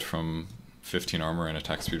that you get from 15 armor and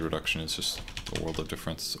attack speed reduction is just a world of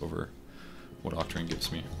difference over what Octarine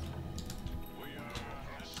gives me.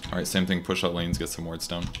 Alright, same thing, push out lanes, get some wards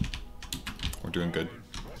down. We're doing good.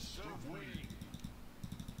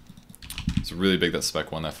 It's really big that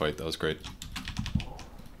Spec won that fight, that was great.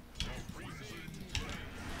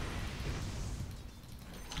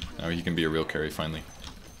 Now he can be a real carry finally.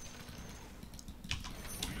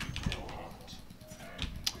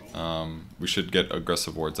 We should get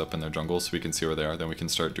aggressive wards up in their jungle so we can see where they are, then we can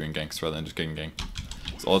start doing ganks rather than just getting ganked.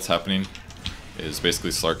 So all that's happening is basically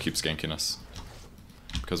Slark keeps ganking us.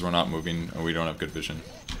 Because we're not moving and we don't have good vision.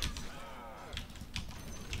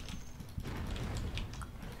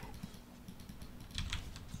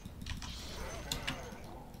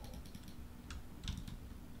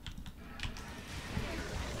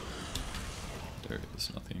 There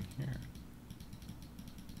is nothing here.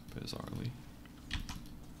 Bizarrely.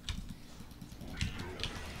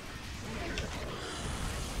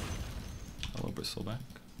 Hello, Bristleback.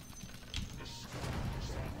 He's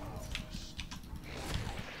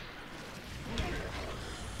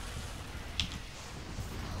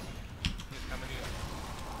coming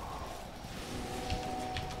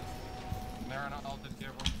in. Mirana ulted,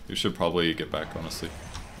 careful. You should probably get back, honestly.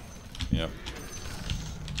 Yep.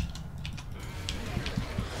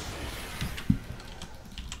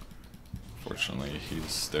 Fortunately,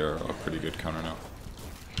 they're a pretty good counter now.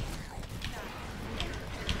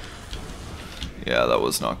 Yeah, that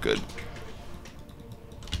was not good.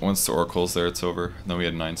 Once the Oracle's there, it's over. Then we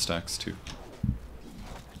had 9 stacks too.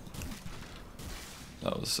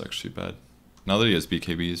 That was actually bad. Now that he has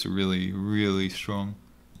BKB, he's really, really strong.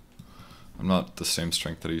 I'm not the same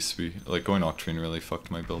strength that I used to be. Like, going Octarine really fucked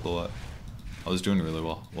my build a lot. I was doing really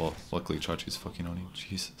well. Well, luckily Chachi's fucking Oni.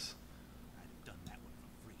 Jesus.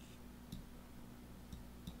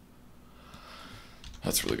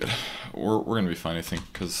 That's really good. We're gonna be fine, I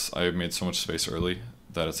think, because I made so much space early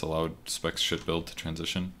that it's allowed Spec's shit build to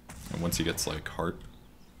transition. And once he gets like heart,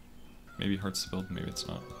 maybe heart's build, maybe it's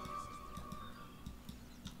not.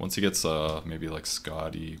 Once he gets maybe like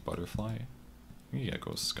Scotty Butterfly. Yeah,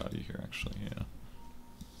 go Scotty here actually, yeah.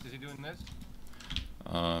 Is he doing this?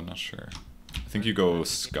 I'm not sure. I think you go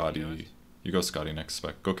Scotty. You go Scotty next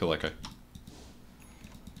spec. Go kill that guy.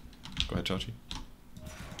 Go ahead, Chachi.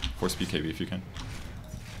 Force BKB if you can.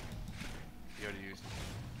 You already used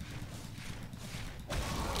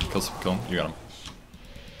Kill him. You got him.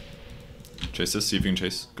 Chase this. See if you can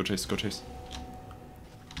chase. Go chase. Go chase.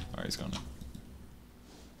 Alright, he's gone now.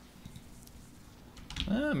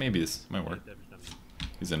 Maybe this might work.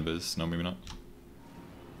 He's invis. No, maybe not.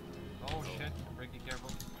 Oh shit, Ricky, careful.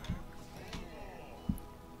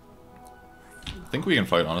 I think we can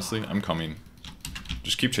fight, honestly. I'm coming.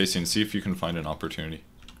 Just keep chasing. See if you can find an opportunity.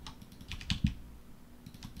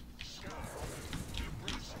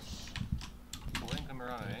 Blink him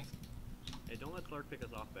around, eh? Hey, don't let Slark pick us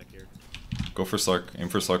off back here. Go for Slark. Aim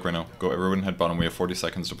for Slark right now. Go everyone head bottom. We have 40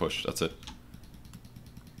 seconds to push. That's it.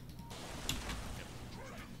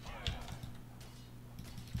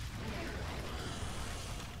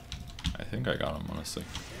 I think I got him, honestly.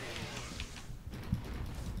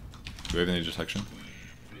 Do we have any detection?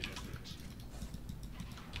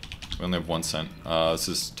 We only have 1 cent. This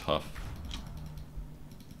is tough.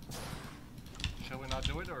 Shall we not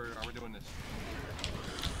do it, or are we doing this?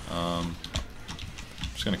 I'm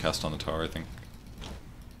just gonna cast on the tower, I think.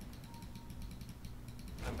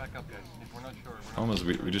 Then back up, guys. If we're not sure, we're not Problem is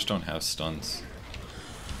we just don't have stuns.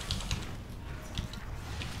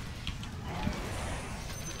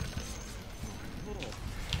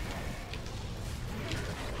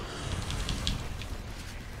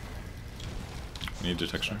 We need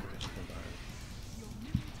detection.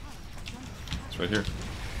 It's right here.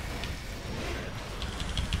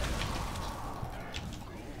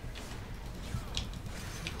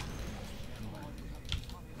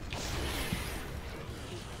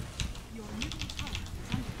 Your middle tower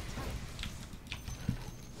is under attack.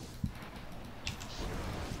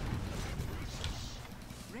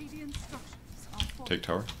 Radiant structures are falling. Take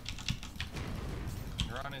tower.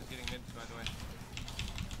 Mirana is getting mid, by the way.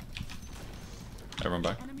 Everyone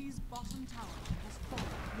back. Enemy's bottom tower has fallen.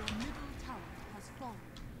 Your middle tower has fallen.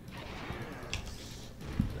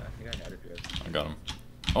 I think I had it good. I got him.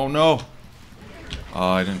 Oh no! Oh,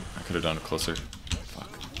 I didn't. I could have done it closer.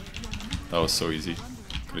 Fuck. That was so easy.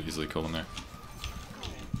 Could have easily killed him there.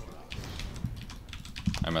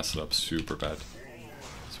 I messed it up super bad.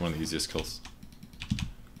 It's one of the easiest kills.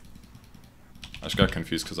 I just got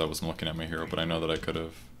confused because I wasn't looking at my hero, but I know that I could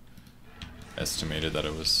have estimated that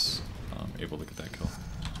I was able to get that kill.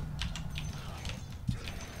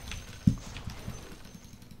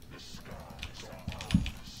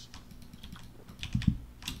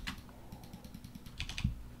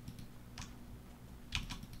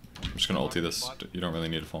 I'm just gonna ulti this. You don't really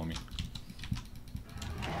need to follow me.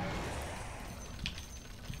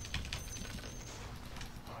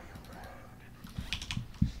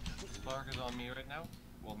 Clark is on me right now.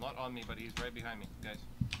 Well, not on me, but he's right behind me, guys.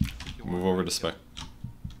 If you Move want- over to spec.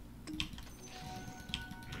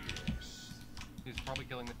 He's probably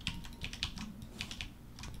killing me.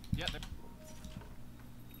 Yeah, there.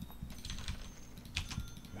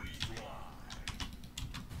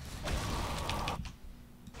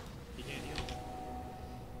 He can't heal.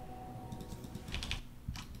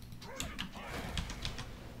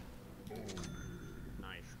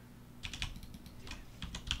 Nice.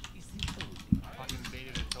 Fucking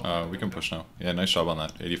baited it so We can push now. Yeah, nice job on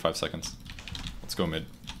that. 85 seconds. Let's go mid.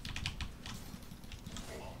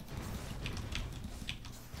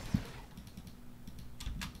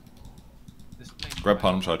 This place- Grab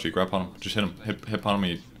bottom, Chachi. Grab bottom. Just hit him. Hit bottom.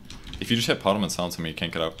 If you just hit bottom and silence him, you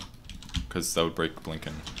can't get out. Because that would break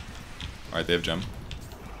Blinken. Alright, they have gem.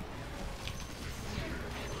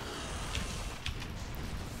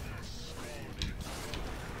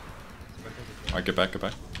 Alright, get back, get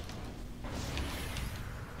back.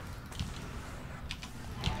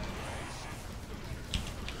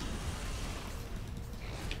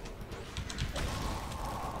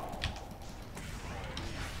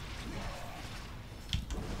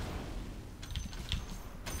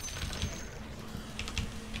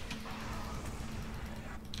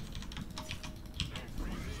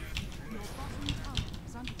 Your bottom tower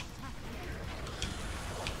is under attack.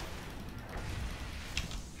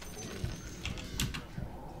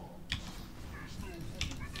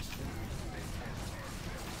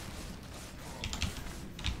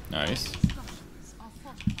 Nice. Structures are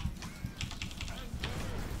fortified.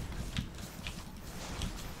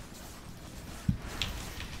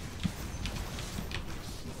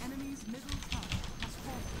 The enemy's middle tower has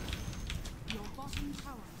fallen. Your bottom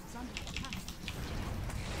tower is under attack.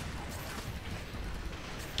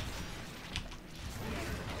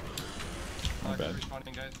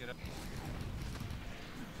 running, guys. Get up.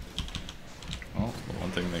 Well, the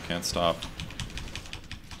one thing they can't stop.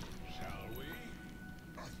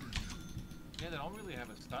 Yeah, they don't really have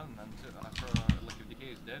a stun until after like if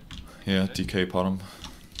DK is dead. Yeah, Dead. DK pot him.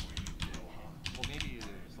 Well, maybe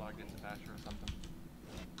Slog gets a basher or something.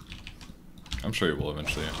 I'm sure he will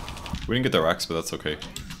eventually. We didn't get the racks, but that's okay.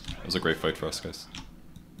 It was a great fight for us, guys.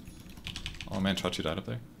 Oh man, Chachi died up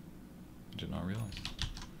there. I did not realize.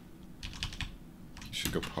 You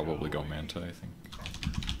should go probably go Manta, I think.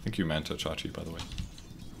 I think you Manta Chachi, by the way.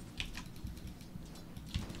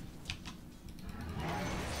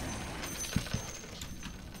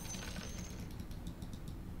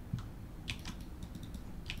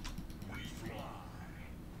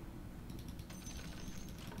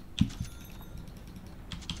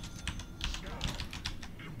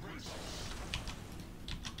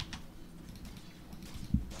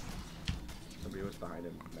 Somebody was behind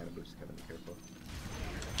him. Mana boost, Kevin, be careful.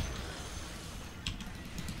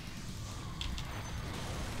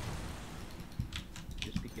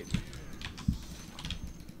 Just be kidding.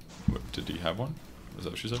 What, did he have one? Was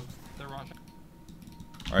that what she said? They're rushing.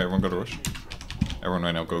 Alright, everyone go to rush. Everyone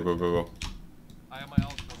right now, go, go, go, go. I have my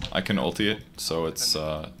ult. So I can ulti it, so it's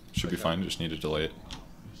should be fine, just need to delay it.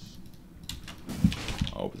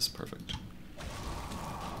 Oh, this is perfect.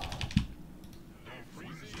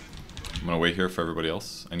 I'm gonna wait here for everybody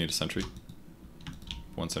else. I need a sentry.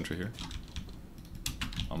 One sentry here.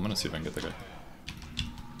 I'm gonna see if I can get the guy.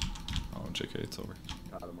 Oh, JK, it's over.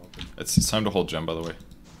 Got him open. It's time to hold gem, by the way.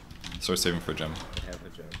 Start saving for gem. They have a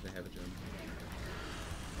gem. They have a gem.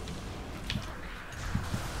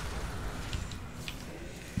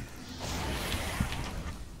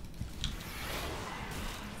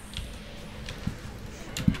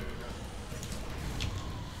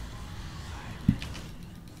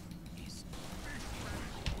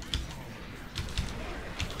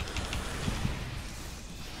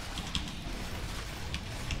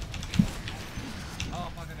 oh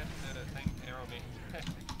fuck! I got the tank arrow me.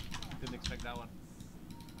 Didn't expect that one.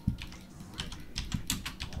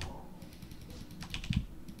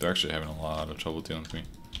 They're actually having a lot of trouble dealing with me.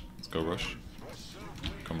 Let's go rush.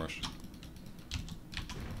 Come rush.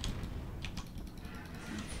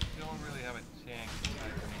 You don't really have a chance.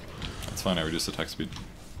 That's fine, I reduced attack speed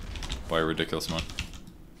by a ridiculous amount.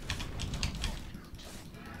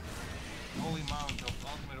 Holy mount of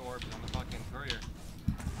ultimate orbs on the fucking courier.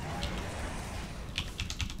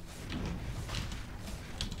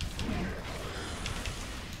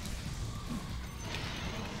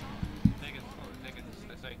 Take it,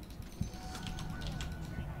 stay.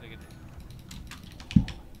 Take it.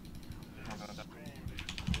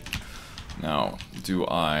 Now, do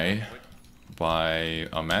I buy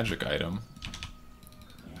a magic item?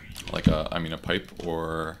 Like a pipe,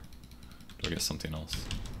 or do I get something else?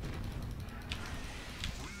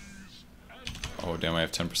 Oh damn, I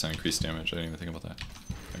have 10% increased damage. I didn't even think about that.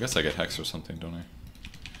 I guess I get Hex or something, don't I?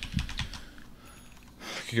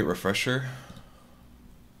 I could get Refresher.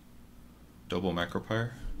 Double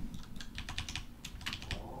Macropyre.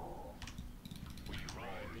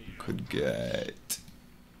 Could get...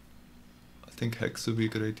 I think Hex would be a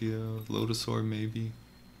good idea. Lotus Orb maybe.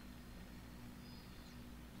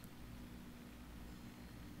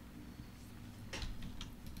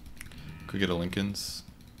 Could get a Lincoln's.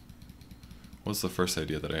 What's the first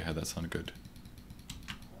idea that I had that sounded good?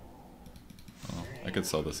 Oh, I could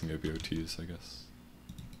sell this and get BOTs, I guess.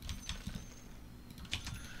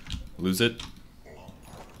 Lose it.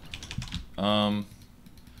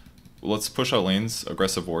 Let's push out lanes,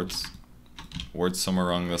 aggressive wards. Wards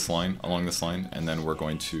somewhere along this line, and then we're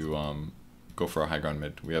going to go for a high ground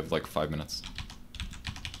mid. We have like 5 minutes.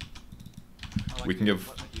 We can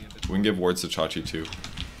give wards to Chachi too,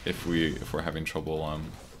 if we're having trouble.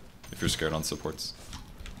 If you're scared on supports.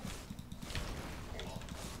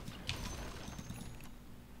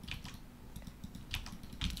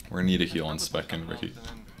 We're gonna need a heal on Spec and Ricky.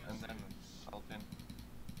 And then ult in.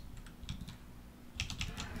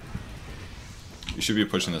 You should be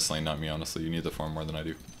pushing this lane, not me, honestly. You need the farm more than I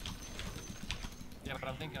do. Yeah, but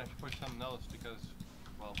I'm thinking I should push something else because,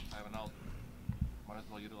 well, I have an ult. Might as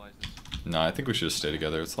well utilize this. Nah, I think we should just stay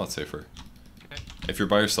together. It's a lot safer. Okay. If you're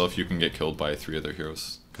by yourself, you can get killed by 3 other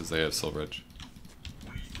heroes, because they have Silver Edge.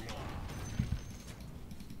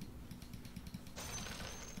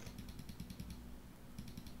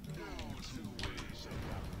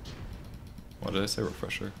 What did I say,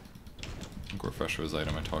 Refresher? I think Refresher was the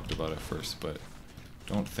item I talked about at first, but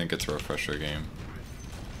don't think it's a Refresher game.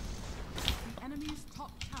 The enemy's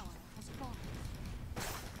top tower has fallen.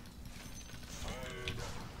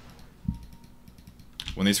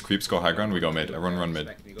 When these creeps go high ground, we go mid. Everyone run mid.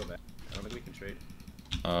 Can you go back? I don't think we can trade.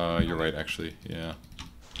 You're right, actually. Yeah.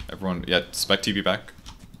 Everyone, yeah, spec TP back.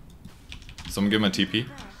 Someone give him a TP.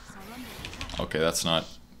 Okay, that's not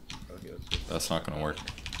gonna work.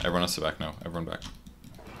 Everyone has to back now. Everyone back.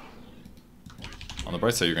 On the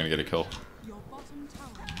bright side, you're gonna get a kill. Your bottom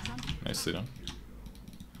tower is under Nicely done.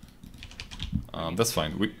 That's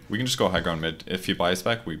fine. We can just go high ground mid. If he buys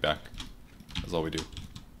back, we back. That's all we do.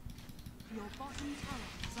 Your bottom tower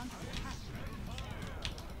is under attack.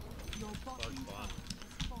 Your bottom tower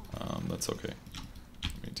has fallen. That's okay.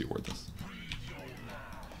 Let me deward this.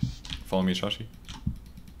 Follow me, Shashi.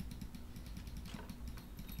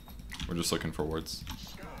 We're just looking for wards.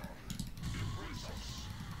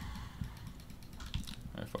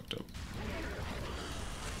 I fucked up.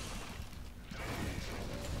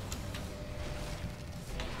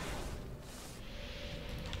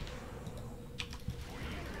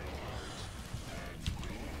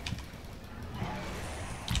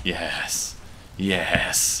 Yes.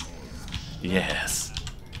 Yes. Yes.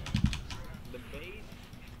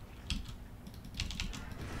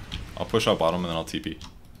 I'll push out bottom and then I'll TP.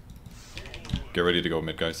 Get ready to go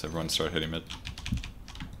mid, guys. Everyone start hitting mid.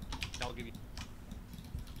 I'll give you.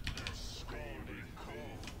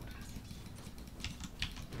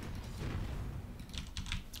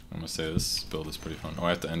 I'm gonna say this build is pretty fun. Oh, I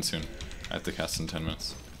have to end soon. I have to cast in 10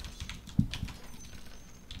 minutes. Oh,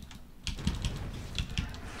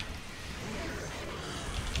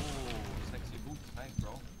 sexy boots, nice,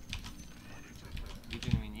 bro. You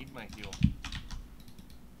didn't even need my heal.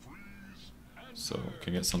 So,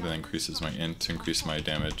 can get something that increases my int to increase my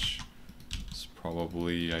damage. It's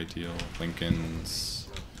probably ideal. Lincoln's.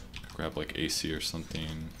 Grab like AC or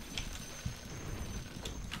something.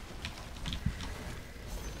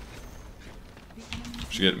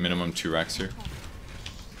 Should get minimum 2 racks here.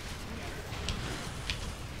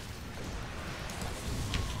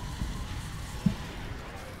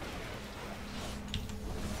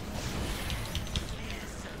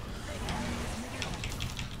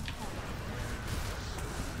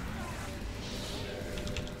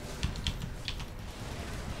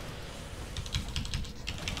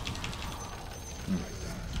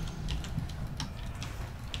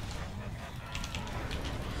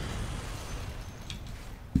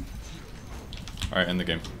 Alright, end the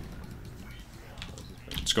game.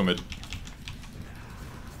 Let's go mid.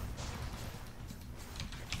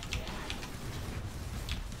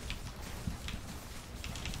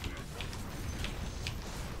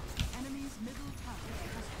 enemy's middle tower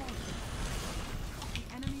has fallen. The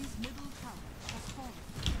enemy's middle tower has fallen.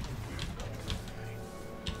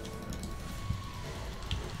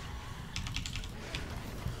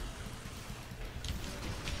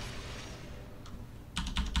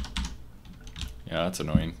 Yeah, that's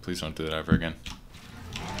annoying. Please don't do that ever again.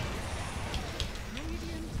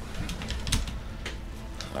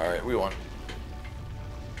 Alright, we won.